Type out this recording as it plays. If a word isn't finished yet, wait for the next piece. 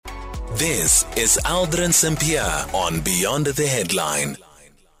This is Aldrin Sampear on Beyond the Headline.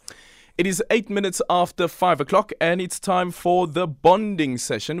 It is 8 minutes after 5 o'clock and it's time for the bonding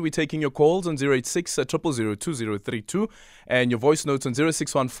session. We're taking your calls on 086 000 2032 and your voice notes on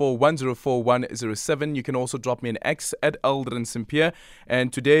 0614 104 107. You can also drop me an X at Aldrin Sampear.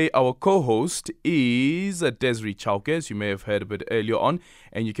 And today our co-host is Desiree Chauke, as you may have heard a bit earlier on.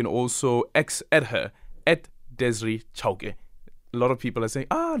 And you can also X at her, at Desiree Chauke. A lot of people are saying,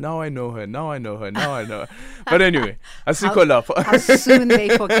 now I know her. But anyway, how soon they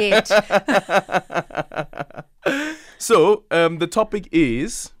forget. So, the topic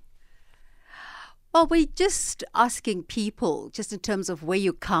is... Well, we're just asking people, just in terms of where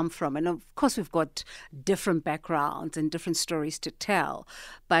you come from. And of course, we've got different backgrounds and different stories to tell.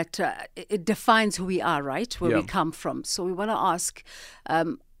 But it defines who we are, right? Where we come from. So we want to ask,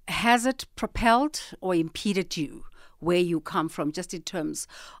 has it propelled or impeded you? Where you come from, just in terms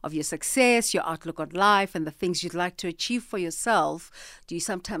of your success, your outlook on life, and the things you'd like to achieve for yourself? Do you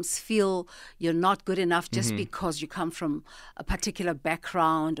sometimes feel you're not good enough just because you come from a particular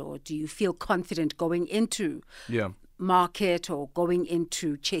background, or do you feel confident going into market or going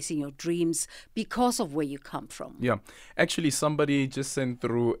into chasing your dreams because of where you come from? Yeah, actually somebody just sent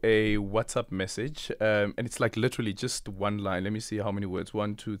through a WhatsApp message and it's like literally just one line. Let me see how many words.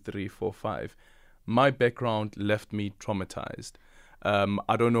 1, 2, 3, 4, 5. My background left me traumatized.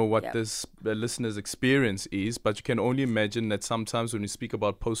 I don't know what this listener's experience is, but you can only imagine that sometimes when we speak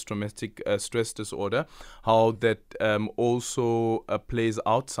about post-traumatic stress disorder, how that also plays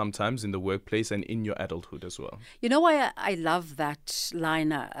out sometimes in the workplace and in your adulthood as well. You know why I love that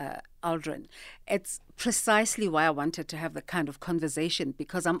line, Aldrin? It's precisely why I wanted to have the kind of conversation,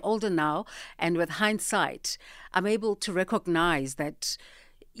 because I'm older now, and with hindsight, I'm able to recognize that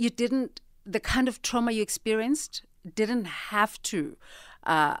the kind of trauma you experienced didn't have to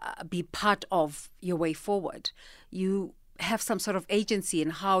be part of your way forward. You have some sort of agency in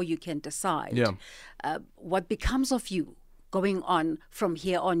how you can decide what becomes of you going on from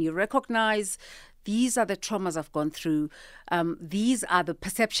here on. You recognize these are the traumas I've gone through. These are the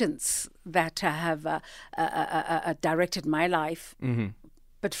perceptions that have directed my life.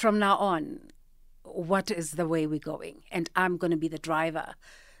 But from now on, what is the way we're going? And I'm going to be the driver,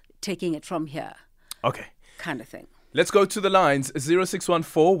 taking it from here. Okay. Kind of thing. Let's go to the lines.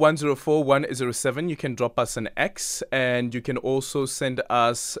 0614 104 107. You can drop us an X, and you can also send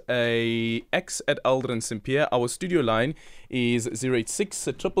us a X at Aldrin Sampear. Our studio line is 086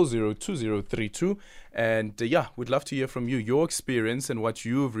 000 2032. And we'd love to hear from you, your experience and what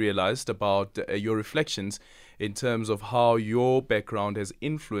you've realized about your reflections in terms of how your background has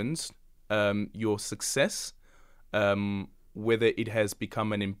influenced your success, whether it has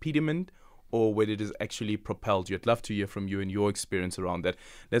become an impediment or whether it has actually propelled you. I'd love to hear from you and your experience around that.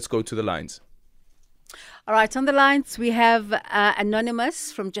 Let's go to the lines. All right, on the lines, we have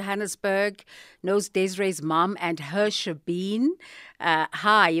Anonymous from Johannesburg, knows Desiree's mom and her Shabeen.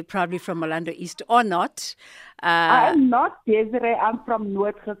 Hi, you're probably from Orlando East or not. I'm not Desiree, I'm from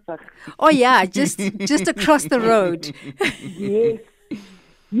Noordgesig. Oh yeah, just across the road. Yes.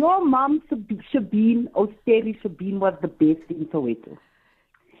 Your mom, Shabeen, Osteri Shabeen, was the best in Soweto.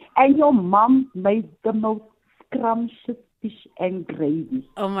 And your mom made the most scrumptious fish and gravy.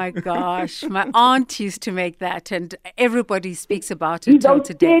 Oh my gosh, my aunt used to make that, and everybody speaks about it till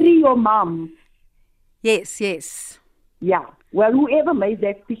today. Is Osteri your mom? Yes. Yeah, well, whoever made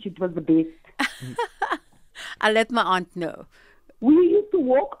that fish, it was the best. I'll let my aunt know. We used to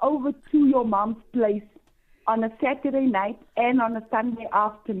walk over to your mom's place on a Saturday night and on a Sunday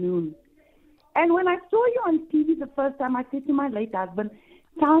afternoon. And when I saw you on TV the first time, I said to my late husband,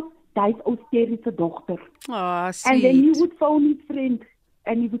 "Charles, that's Osteri's daughter." Oh, sweet. And then he would phone his friend,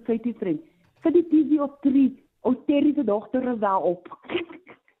 and he would say to his friend, "Sit die TV op 3, Osteri's daughter is daarop."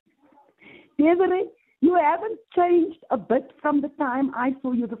 Desiree, you haven't changed a bit from the time I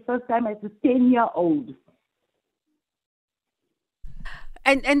saw you the first time as a 10-year-old.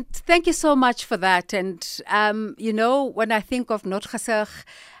 And thank you so much for that. And, when I think of Noordgesig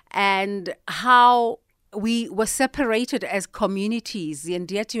and how we were separated as communities,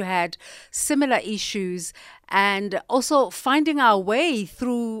 and yet you had similar issues, and also finding our way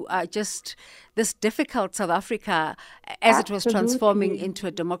through just this difficult South Africa as it was transforming into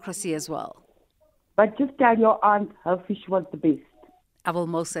a democracy as well. But just tell your aunt her fish was the best. I will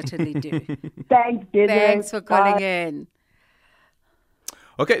most certainly do. Thanks, Desiree. Thanks for calling in.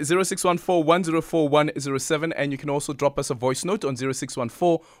 Okay, 0614 104 107, and you can also drop us a voice note on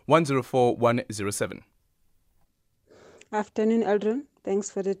 0614 104 107. Afternoon, Aldrin.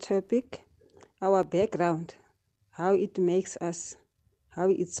 Thanks for the topic. Our background, how it makes us how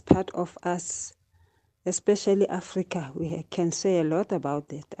it's part of us, especially Africa. We can say a lot about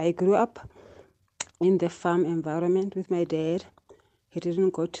that. I grew up in the farm environment with my dad. He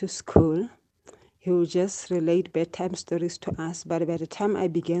didn't go to school. He would just relate bedtime stories to us. But by the time I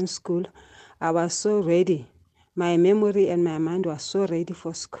began school, I was so ready. My memory and my mind was so ready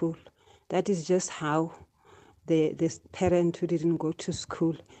for school. That is just how this parent who didn't go to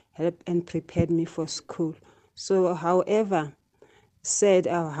school helped and prepared me for school. So however sad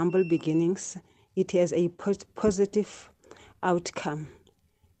our humble beginnings, it has a positive outcome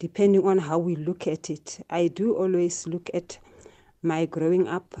depending on how we look at it. I do always look at my growing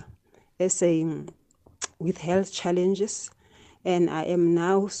up as with health challenges, and I am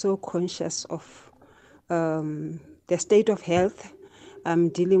now so conscious of the state of health. I'm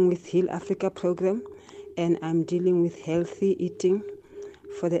dealing with Heal Africa program, and I'm dealing with healthy eating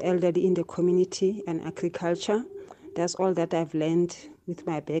for the elderly in the community and agriculture. That's all that I've learned with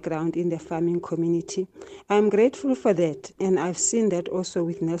my background in the farming community. I'm grateful for that, and I've seen that also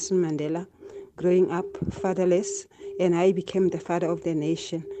with Nelson Mandela, growing up fatherless, and I became the father of the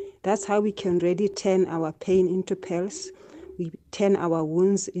nation. That's how we can really turn our pain into pearls. We turn our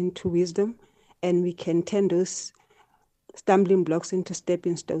wounds into wisdom, and we can turn those stumbling blocks into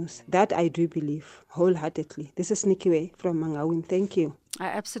stepping stones. That I do believe wholeheartedly. This is Nikki Way from Mangawin. Thank you. I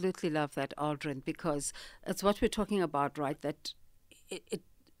absolutely love that, Aldrin, because it's what we're talking about, right? That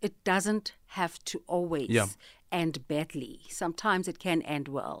it doesn't have to always end badly. Sometimes it can end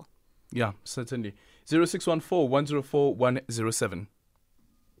well. Yeah, certainly. 0614 104 107.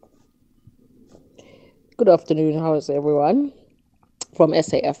 Good afternoon. How is everyone? From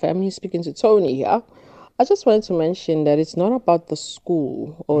SAFM, you're speaking to Tony here. I just wanted to mention that it's not about the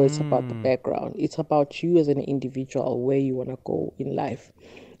school or it's about the background. It's about you as an individual, where you want to go in life.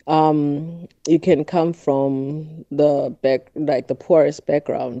 You can come from the poorest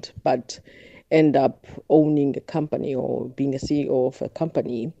background, but end up owning a company or being a CEO of a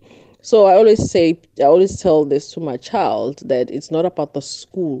company. So I always tell this to my child, that it's not about the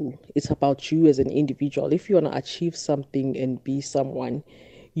school, it's about you as an individual. If you want to achieve something and be someone,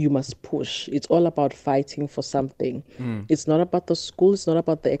 you must push. It's all about fighting for something. It's not about the school, it's not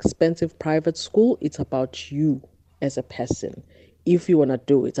about the expensive private school, it's about you as a person. If you want to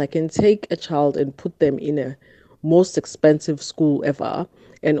do it, I can take a child and put them in a most expensive school ever,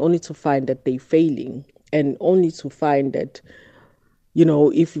 and only to find that they're failing, and only to find that,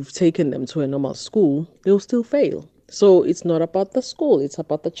 if you've taken them to a normal school, they'll still fail. So it's not about the school, it's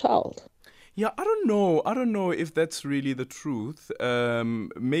about the child. Yeah, I don't know if that's really the truth.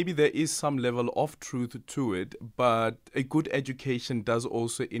 Maybe there is some level of truth to it, but a good education does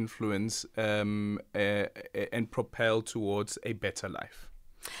also influence and propel towards a better life.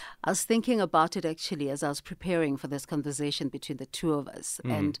 I was thinking about it actually as I was preparing for this conversation between the two of us.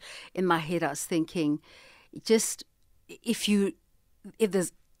 And in my head, I was thinking, just if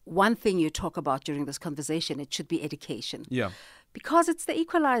there's one thing you talk about during this conversation, it should be education. Yeah. Because it's the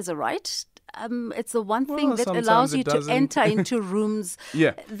equalizer, right? It's the one thing that allows you to enter into rooms.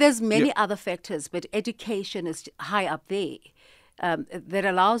 Yeah. There's many other factors, but education is high up there. That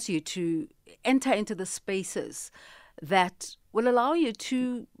allows you to enter into the spaces that will allow you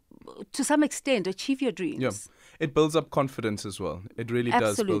to some extent, achieve your dreams. Yeah. It builds up confidence as well. It really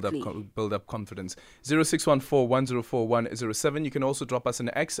Absolutely. does build up confidence. 0614 104 107. You can also drop us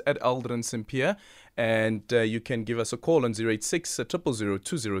an X at Aldrin Simpier, and you can give us a call on 086 000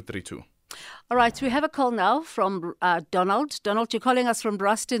 2032. All right, we have a call now from Donald. Donald, you're calling us from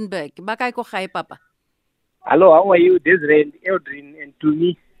Rustenburg. Bakai ko khai, Papa. Hello, how are you, Desiree, Eldrin, and to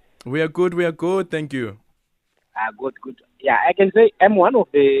me? We are good, thank you. Good. Yeah, I can say I'm one of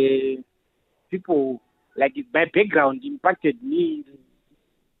the people, like my background impacted me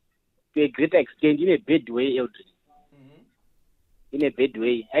to a great extent in a bad way, Eldrin. In a bad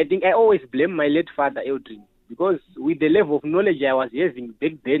way. I think I always blame my late father, Eldrin, because with the level of knowledge I was having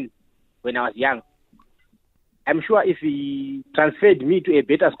back then when I was young, I'm sure if he transferred me to a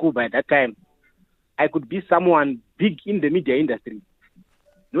better school by that time, I could be someone big in the media industry.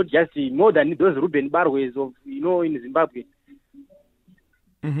 Not just more than those Ruben Barways of, in Zimbabwe.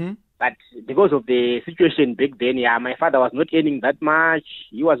 But because of the situation back then, my father was not earning that much.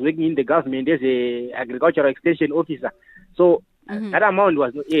 He was working in the government as a agricultural extension officer. So that amount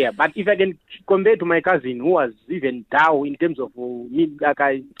was not here. But if I can compare to my cousin, who was even down in terms of me,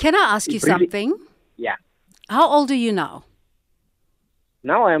 can I ask you something? Yeah. How old are you now?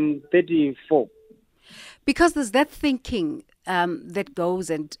 Now I'm 34. Because there's that thinking that goes,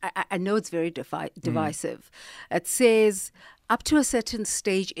 and I know it's very divisive. It says up to a certain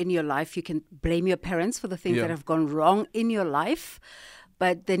stage in your life, you can blame your parents for the things that have gone wrong in your life.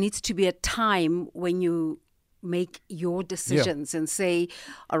 but there needs to be a time when you make your decisions and say,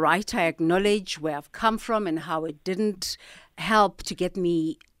 all right, I acknowledge where I've come from and how it didn't help to get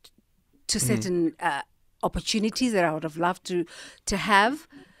me to certain opportunities that I would have loved to have.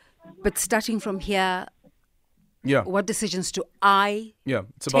 But starting from here, what decisions do I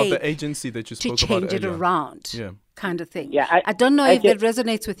it's about the agency that you spoke to about change it earlier. around, kind of thing. I don't know if that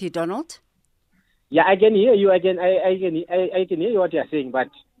resonates with you, Donald. Yeah, I can hear you. I can hear you what you're saying. But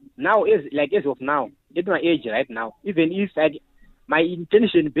now, as of now, at my age right now, even if my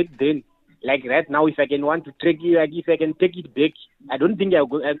intention back then, like right now, if I can want to track you, like if I can take it back, I don't think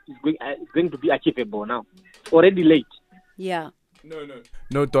it's going to be achievable now. It's already late. Yeah.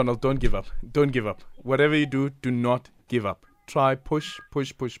 No, Donald, don't give up. Don't give up. Whatever you do not give up. Try, push.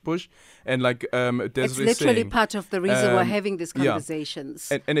 And like Desiree it's literally saying, part of the reason we're having these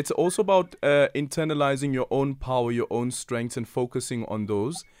conversations. And it's also about internalizing your own power, your own strengths, and focusing on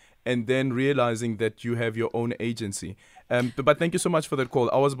those, and then realizing that you have your own agency. But thank you so much for that call.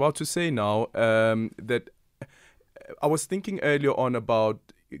 I was about to say now that I was thinking earlier on about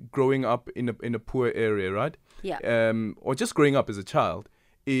growing up in a poor area, right? Yeah. Or just growing up as a child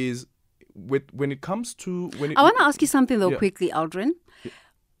is when it comes to I want to ask you something though quickly, Aldrin. Yeah.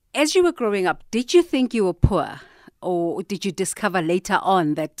 As you were growing up, did you think you were poor, or did you discover later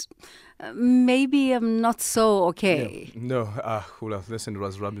on that maybe I'm not so okay? No, listen, it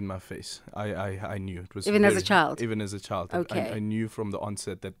was rubbed in my face. I knew it was even as a child. Even as a child, okay. I knew from the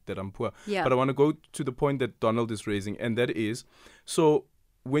onset that I'm poor. Yeah. But I want to go to the point that Donald is raising, and that is so.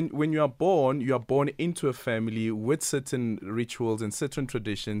 When you are born into a family with certain rituals and certain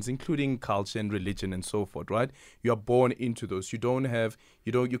traditions, including culture and religion and so forth, right? You are born into those. You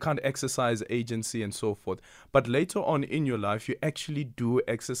can't exercise agency and so forth. But later on in your life, you actually do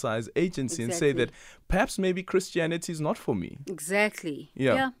exercise agency and say that perhaps maybe Christianity is not for me. Exactly.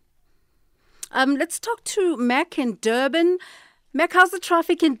 Yeah. Let's talk to Mac in Durban. Mac, how's the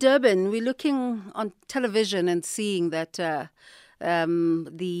traffic in Durban? We're looking on television and seeing that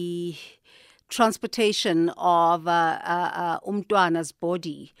the transportation of Umtwana's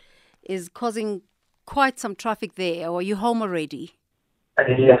body is causing quite some traffic there. Or are you home already?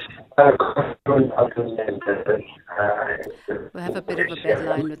 Yes. We have a bit of a bad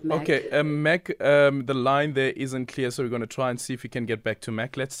line with Mac. Okay, Mac, the line there isn't clear, so we're going to try and see if we can get back to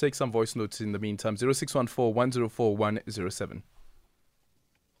Mac. Let's take some voice notes in the meantime. 0614 104 107.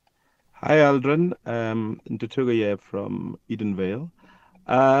 Hi, Aldrin. Ntutuga here from Edenvale.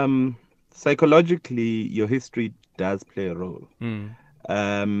 Psychologically, your history does play a role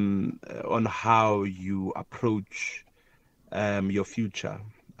on how you approach your future.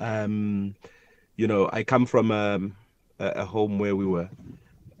 I come from a home where we were,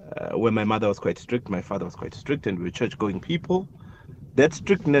 where my mother was quite strict, my father was quite strict, and we were church-going people. That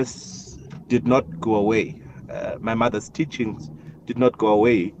strictness did not go away. My mother's teachings did not go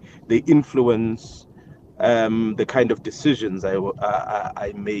away. They influence the kind of decisions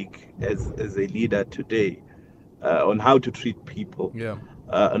I make as a leader today on how to treat people,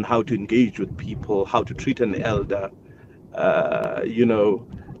 on how to engage with people, how to treat an elder,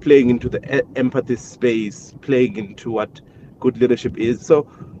 playing into the empathy space, playing into what good leadership is. So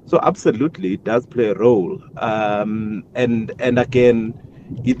absolutely, it does play a role. And again,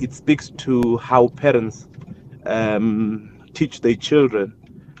 it speaks to how parents teach their children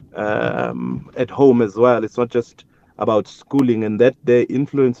at home as well. It's not just about schooling, and that there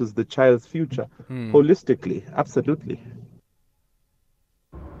influences the child's future holistically. Absolutely.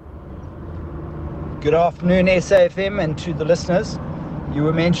 Good afternoon, SAFM, and to the listeners. You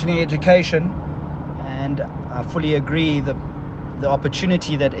were mentioning education, and I fully agree the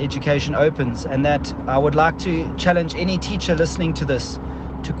opportunity that education opens, and that I would like to challenge any teacher listening to this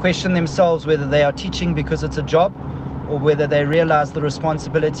to question themselves whether they are teaching because it's a job, or whether they realize the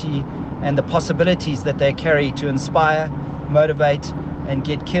responsibility and the possibilities that they carry to inspire, motivate, and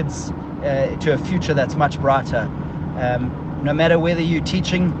get kids to a future that's much brighter. No matter whether you're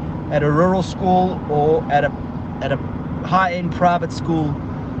teaching at a rural school or at a high-end private school,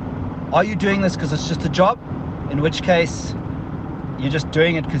 are you doing this because it's just a job? In which case, you're just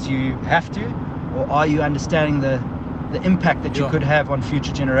doing it because you have to, or are you understanding the impact that you could have on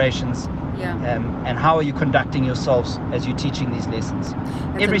future generations? And how are you conducting yourselves as you're teaching these lessons?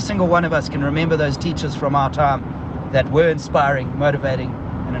 Every single one of us can remember those teachers from our time that were inspiring, motivating,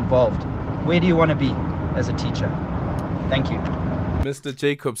 and involved. Where do you want to be as a teacher? Thank you. Mr.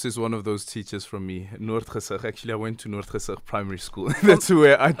 Jacobs is one of those teachers from me. Noordgesig. Actually, I went to Noordgesig Primary School. That's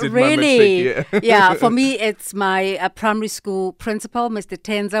where I did my matric. Yeah, for me, it's my primary school principal, Mr.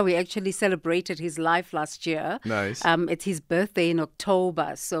 Tenza. We actually celebrated his life last year. Nice. It's his birthday in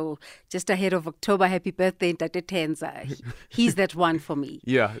October. So just ahead of October, happy birthday, Tate Tenza. He's that one for me.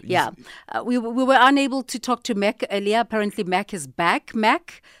 Yeah. Yeah. We were unable to talk to Mac earlier. Apparently, Mac is back.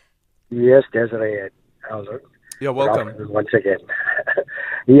 Mac? Yes, Desiree and Aldrin. Yeah, welcome. Once again.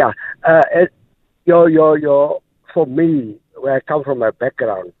 Yeah. For me, where I come from, my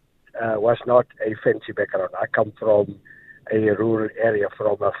background was not a fancy background. I come from a rural area,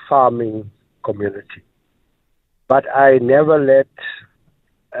 from a farming community. But I never let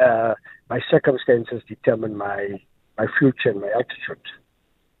my circumstances determine my future and my attitude.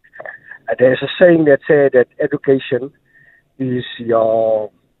 There's a saying that says that education is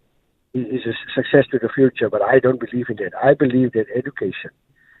a success to the future, but I don't believe in that. I believe that education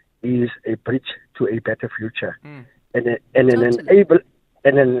is a bridge to a better future, and an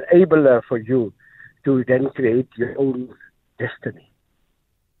enabler for you to then create your own destiny.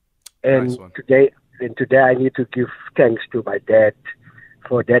 And nice today I need to give thanks to my dad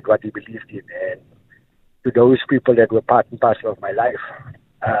for that, what he believed in, and to those people that were part and parcel of my life.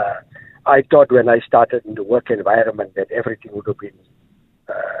 I thought when I started in the work environment that everything would have been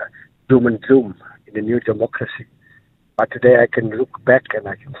doom and gloom in the new democracy. But today I can look back and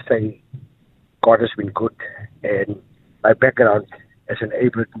I can say God has been good, and my background has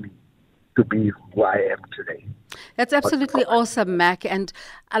enabled me to be who I am today. That's absolutely awesome, Mac. And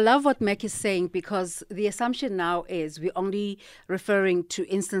I love what Mac is saying, because the assumption now is we're only referring to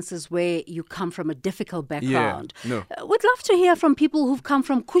instances where you come from a difficult background. Yeah, no. Would love to hear from people who've come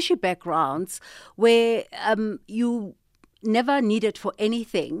from cushy backgrounds where you never needed for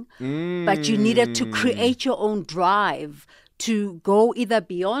anything, but you needed to create your own drive to go either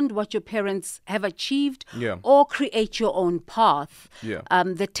beyond what your parents have achieved or create your own path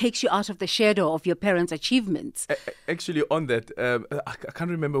that takes you out of the shadow of your parents' achievements. Actually, on that, I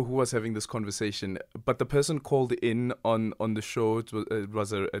can't remember who was having this conversation, but the person called in on the show. It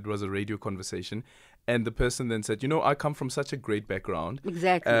was a radio conversation. And the person then said, I come from such a great background.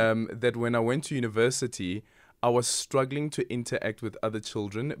 Exactly. That when I went to university, I was struggling to interact with other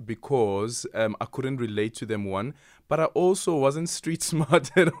children because I couldn't relate to them, but I also wasn't street smart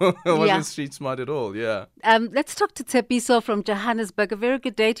at all. Yeah. Let's talk to Tepiso from Johannesburg. A very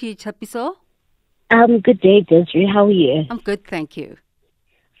good day to you, Tepiso. Good day, Desiree. How are you? I'm good, thank you.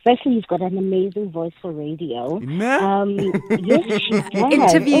 Firstly, you've got an amazing voice for radio. Yes, she does.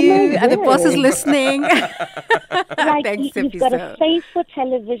 Interview, and the boss is listening. Thanks, you've got a face for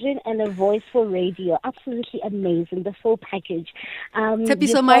television and a voice for radio. Absolutely amazing, the full package.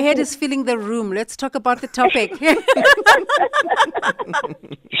 Tepiso, my head is filling the room. Let's talk about the topic.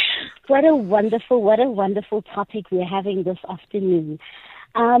 What a wonderful topic we're having this afternoon.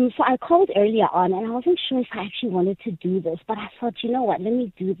 So I called earlier on, and I wasn't sure if I actually wanted to do this, but I thought, you know what, let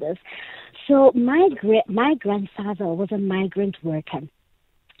me do this. So my grandfather was a migrant worker.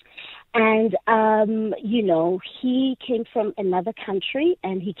 And, he came from another country,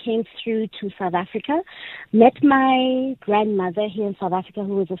 and he came through to South Africa, met my grandmother here in South Africa,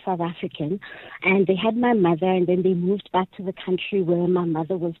 who was a South African, and they had my mother, and then they moved back to the country where my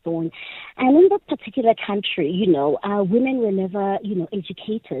mother was born. And in that particular country, women were never,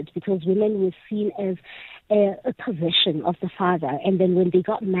 educated, because women were seen as a possession of the father. And then when they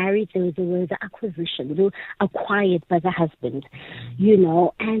got married, they were the acquisition. They were acquired by the husband,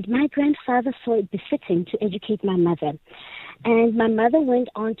 And my grandfather saw it befitting to educate my mother. And my mother went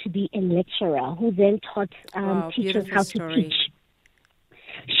on to be a lecturer who then taught teachers how to teach.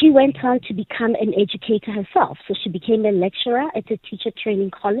 She went on to become an educator herself. So she became a lecturer at a teacher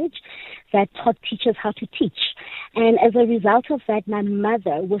training college that taught teachers how to teach. And as a result of that, my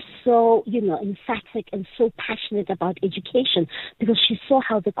mother was so, emphatic and so passionate about education, because she saw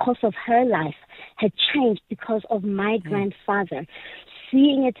how the course of her life had changed because of my grandfather.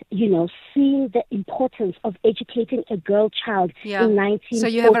 Seeing it, seeing the importance of educating a girl child in 1940. So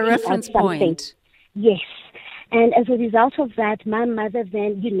you have a reference point. Yes. And as a result of that, my mother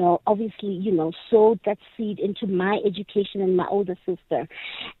then, obviously, sowed that seed into my education and my older sister.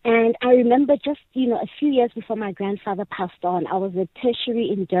 And I remember just, a few years before my grandfather passed on, I was at tertiary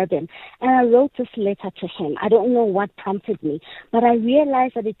in Durban, and I wrote this letter to him. I don't know what prompted me, but I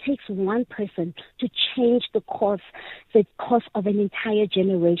realized that it takes one person to change the course of an entire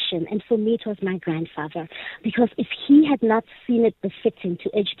generation. And for me, it was my grandfather, because if he had not seen it befitting to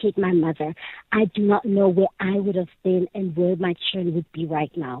educate my mother, I do not know where I would have been and where my children would be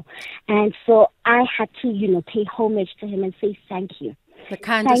right now. And so I had to, pay homage to him and say thank you. The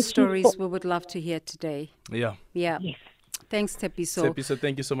kind of stories we would love to hear today. Yeah. Yeah. Yes. Thanks, Tepiso. Tepiso,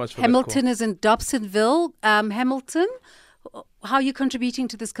 thank you so much for Hamilton that is in Dobsonville. Hamilton, how are you contributing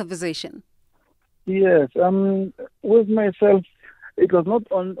to this conversation? Yes, with myself, it was not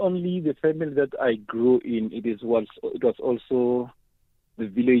only the family that I grew in. It was also the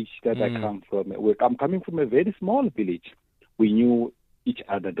village that I come from. I'm coming from a very small village. We knew each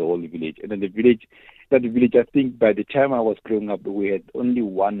other, the whole village. And then that village, I think by the time I was growing up, we had only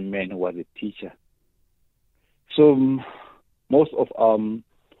one man who was a teacher. So most of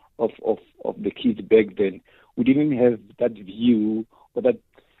the kids back then, we didn't have that view or that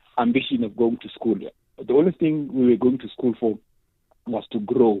ambition of going to school. The only thing we were going to school for was to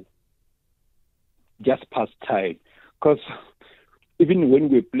grow, just pass time. Because even when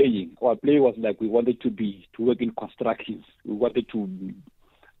we were playing, our play was like we wanted to work in constructions. We wanted to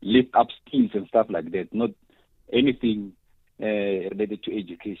lift up skills and stuff like that, not anything related to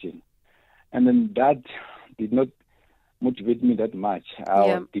education. And then that did not motivate me that much. I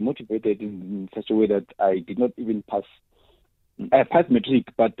was demotivated in such a way that I did not even pass. I passed matric,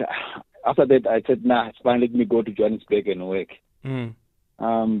 but after that I said, nah, it's fine, let me go to Johannesburg and work.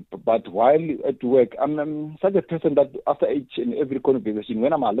 But while at work, I'm such a person that after each and every conversation,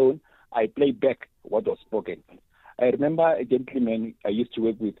 when I'm alone, I play back what was spoken. I remember a gentleman I used to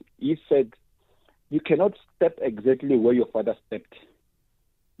work with, he said, you cannot step exactly where your father stepped.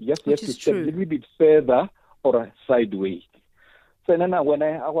 You just have to step a little bit further or sideways. So then when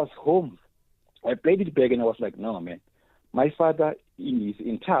I was home, I played it back and I was like, no, man. My father, in his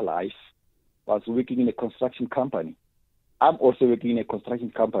entire life, was working in a construction company. I'm also working in a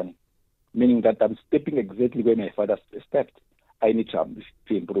construction company, meaning that I'm stepping exactly where my father stepped. I need to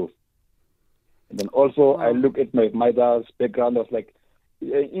improve. And then also, I look at my mother's background. I was like,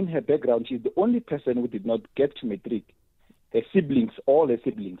 in her background, she's the only person who did not get to matric. Her siblings, all her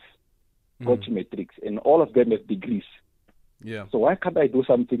siblings, got to matric, and all of them have degrees. Yeah. So why can't I do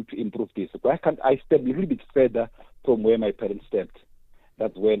something to improve this? Why can't I step a little bit further from where my parents stepped?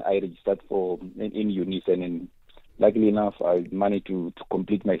 That's when I registered in UNIS, and then luckily enough, I managed to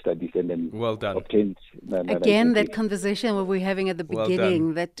complete my studies and then obtained. Again, that conversation we were having at the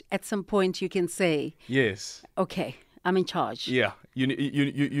beginning, that at some point you can say, yes, okay, I'm in charge. Yeah, you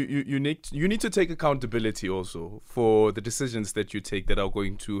need to take accountability also for the decisions that you take that are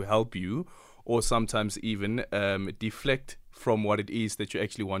going to help you, or sometimes even deflect from what it is that you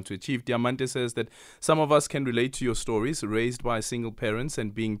actually want to achieve. Diamante says that some of us can relate to your stories, raised by single parents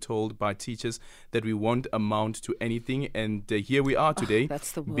and being told by teachers that we won't amount to anything. And here we are today,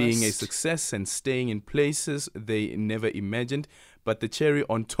 being a success and staying in places they never imagined. But the cherry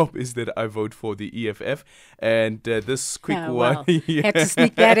on top is that I vote for the EFF. And this quick one. Had to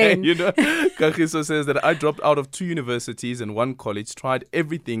sneak that in. Kagiso says that I dropped out of 2 universities and 1 college, tried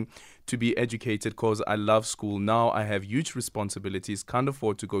everything to be educated because I love school. Now I have huge responsibilities, can't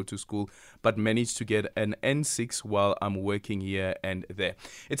afford to go to school, but managed to get an N6 while I'm working here and there.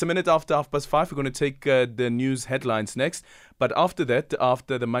 It's a minute after 5:30. We're going to take the news headlines next. But after that,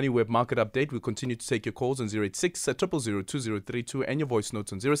 after the Money Web Market Update, we'll continue to take your calls on 086 000 2032 and your voice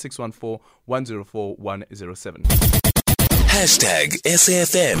notes on 0614 104 107.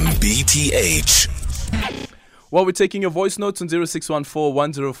 #SAFMBTH. While we're taking your voice notes on 0614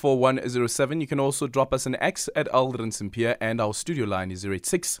 104 107, you can also drop us an X at Aldrin St. Pierre, and our studio line is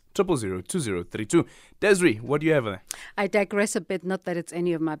 086 000 2032. Desiree, what do you have there? I digress a bit, not that it's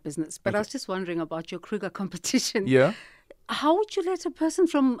any of my business, but I was just wondering about your Kruger competition. Yeah. How would you let a person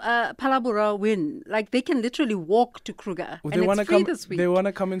from Palabora win? Like, they can literally walk to Kruger, Well, and it's free this week. They want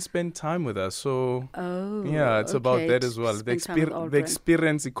to come and spend time with us. So, yeah, it's about that as well. The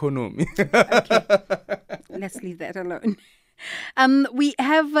experience economy. Okay. Let's leave that alone. We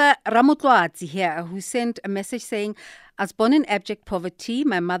have Ramotloatsi here, who sent a message saying, I was born in abject poverty.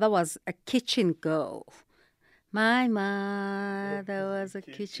 My mother was a kitchen girl. My mother was a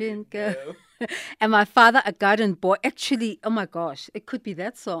kitchen girl. And my father, a garden boy. Actually, oh my gosh, it could be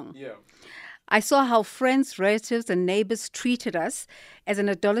that song. Yeah. I saw how friends, relatives, and neighbors treated us. As an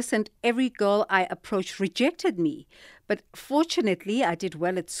adolescent, every girl I approached rejected me. But fortunately, I did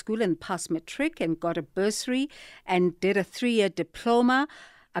well at school and passed matric and got a bursary and did a 3-year diploma.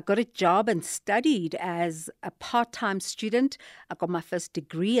 I got a job and studied as a part-time student. I got my first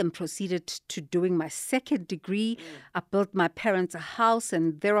degree and proceeded to doing my second degree. I built my parents a house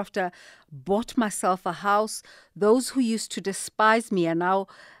and thereafter bought myself a house. Those who used to despise me are now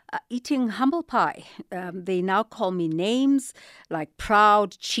eating humble pie. They now call me names like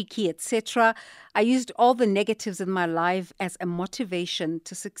proud, cheeky, etc. I used all the negatives in my life as a motivation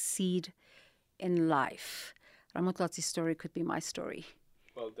to succeed in life. Ramotlatsi's story could be my story.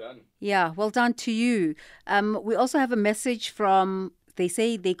 Well done. Yeah, well done to you. We also have a message from, they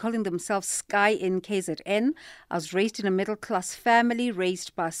say they're calling themselves Sky in KZN. I was raised in a middle-class family,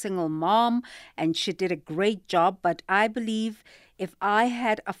 raised by a single mom, and she did a great job. But I believe if I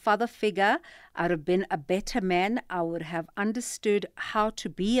had a father figure, I'd have been a better man. I would have understood how to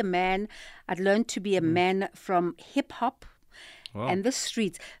be a man. I'd learned to be a man from hip-hop. Wow. And the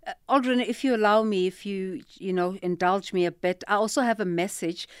streets. Aldrin, if you allow me, if you indulge me a bit, I also have a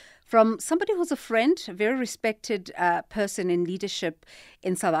message from somebody who's a friend, a very respected person in leadership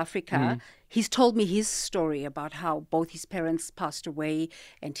in South Africa. He's told me his story about how both his parents passed away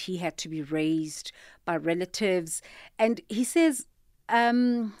and he had to be raised by relatives. And he says, let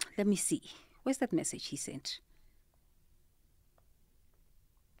me see, where's that message he sent?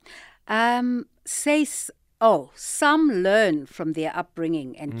 Some learn from their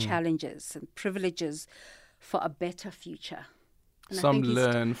upbringing and challenges and privileges for a better future. And some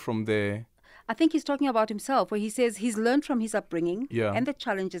learn from their... I think he's talking about himself, where he says he's learned from his upbringing Yeah. and the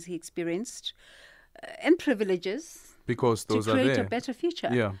challenges he experienced and privileges Because those to are create there. a better future.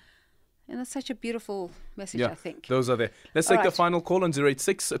 Yeah. And that's such a beautiful message, Yeah, I think. those are there. Let's All take the right. final call on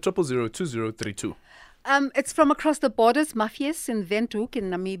 086 000 2032. It's from across the borders, Mafias in Windhoek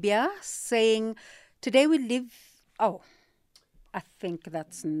in Namibia, saying, today we live... Oh, I think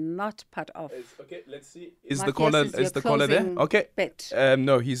that's not part of... Okay, let's see. Is Mafias the caller is your there? closing Okay. bit.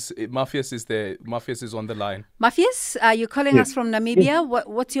 No, Mafias is there. Mafias is on the line. Mafias, you're calling us from Namibia.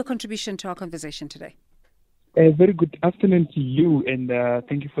 What's your contribution to our conversation today? Very good afternoon to you, and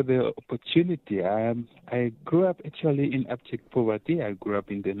thank you for the opportunity. I grew up actually in abject poverty. I grew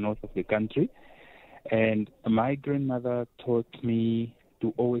up in the north of the country, and my grandmother taught me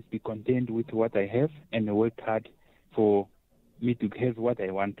to always be content with what I have and work hard for me to have what I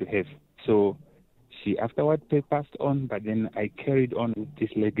want to have. So she afterward passed on, but then I carried on with this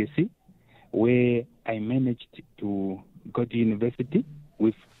legacy where I managed to go to university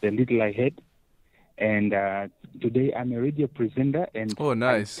with the little I had. And today I'm a radio presenter. And oh,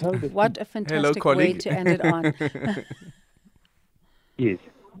 nice. What a fantastic way to end it on. Yes.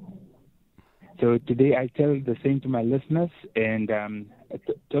 So today I tell the same to my listeners, and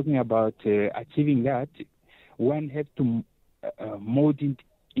talking about achieving that, one has to mold it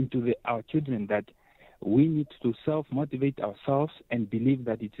into our children that we need to self-motivate ourselves and believe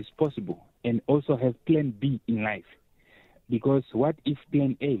that it is possible, and also have plan B in life. Because what if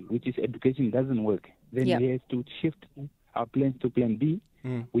plan A, which is education, doesn't work? Then we have to shift our plans to plan B,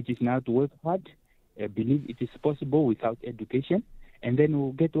 which is now to work hard, believe it is possible without education, and then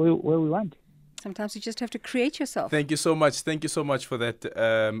we'll get where we want. Sometimes you just have to create yourself. Thank you so much. Thank you so much for that.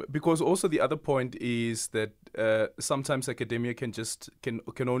 Because also the other point is that sometimes academia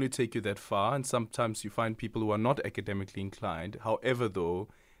can only take you that far, and sometimes you find people who are not academically inclined. However, though,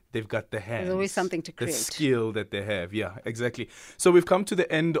 they've got the hands. There's always something to create. The skill that they have. Yeah, exactly. So we've come to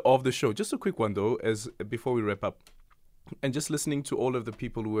the end of the show. Just a quick one, though, before we wrap up. And just listening to all of the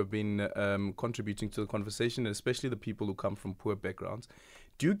people who have been contributing to the conversation, and especially the people who come from poor backgrounds,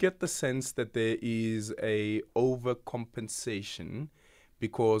 do you get the sense that there is a overcompensation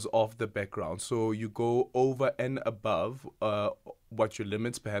because of the background? So you go over and above what your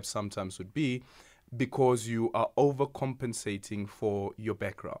limits perhaps sometimes would be, because you are overcompensating for your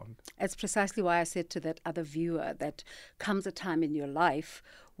background. It's precisely why I said to that other viewer that comes a time in your life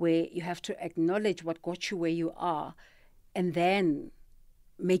where you have to acknowledge what got you where you are and then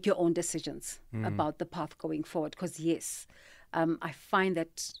make your own decisions about the path going forward. Because, yes, I find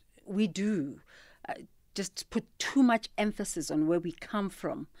that we do just put too much emphasis on where we come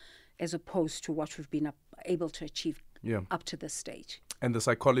from as opposed to what we've been able to achieve up to this stage. And the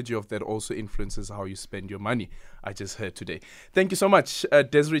psychology of that also influences how you spend your money, I just heard today. Thank you so much,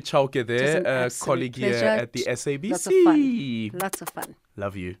 Desiree Chauke there, colleague here at the SABC. Lots of fun. Lots of fun.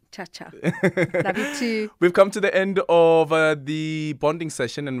 Love you. Cha-cha. Love you too. We've come to the end of the bonding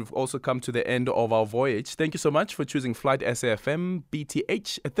session, and we've also come to the end of our voyage. Thank you so much for choosing Flight SAFM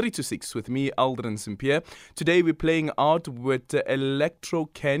BTH 326 with me, Aldrin St-Pierre. Today we're playing out with Electro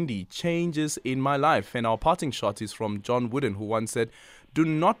Candy, Changes in My Life. And our parting shot is from John Wooden, who once said, "Do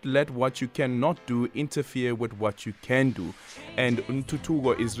not let what you cannot do interfere with what you can do." And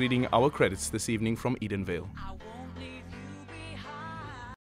Ntutugo is reading our credits this evening from Edenvale.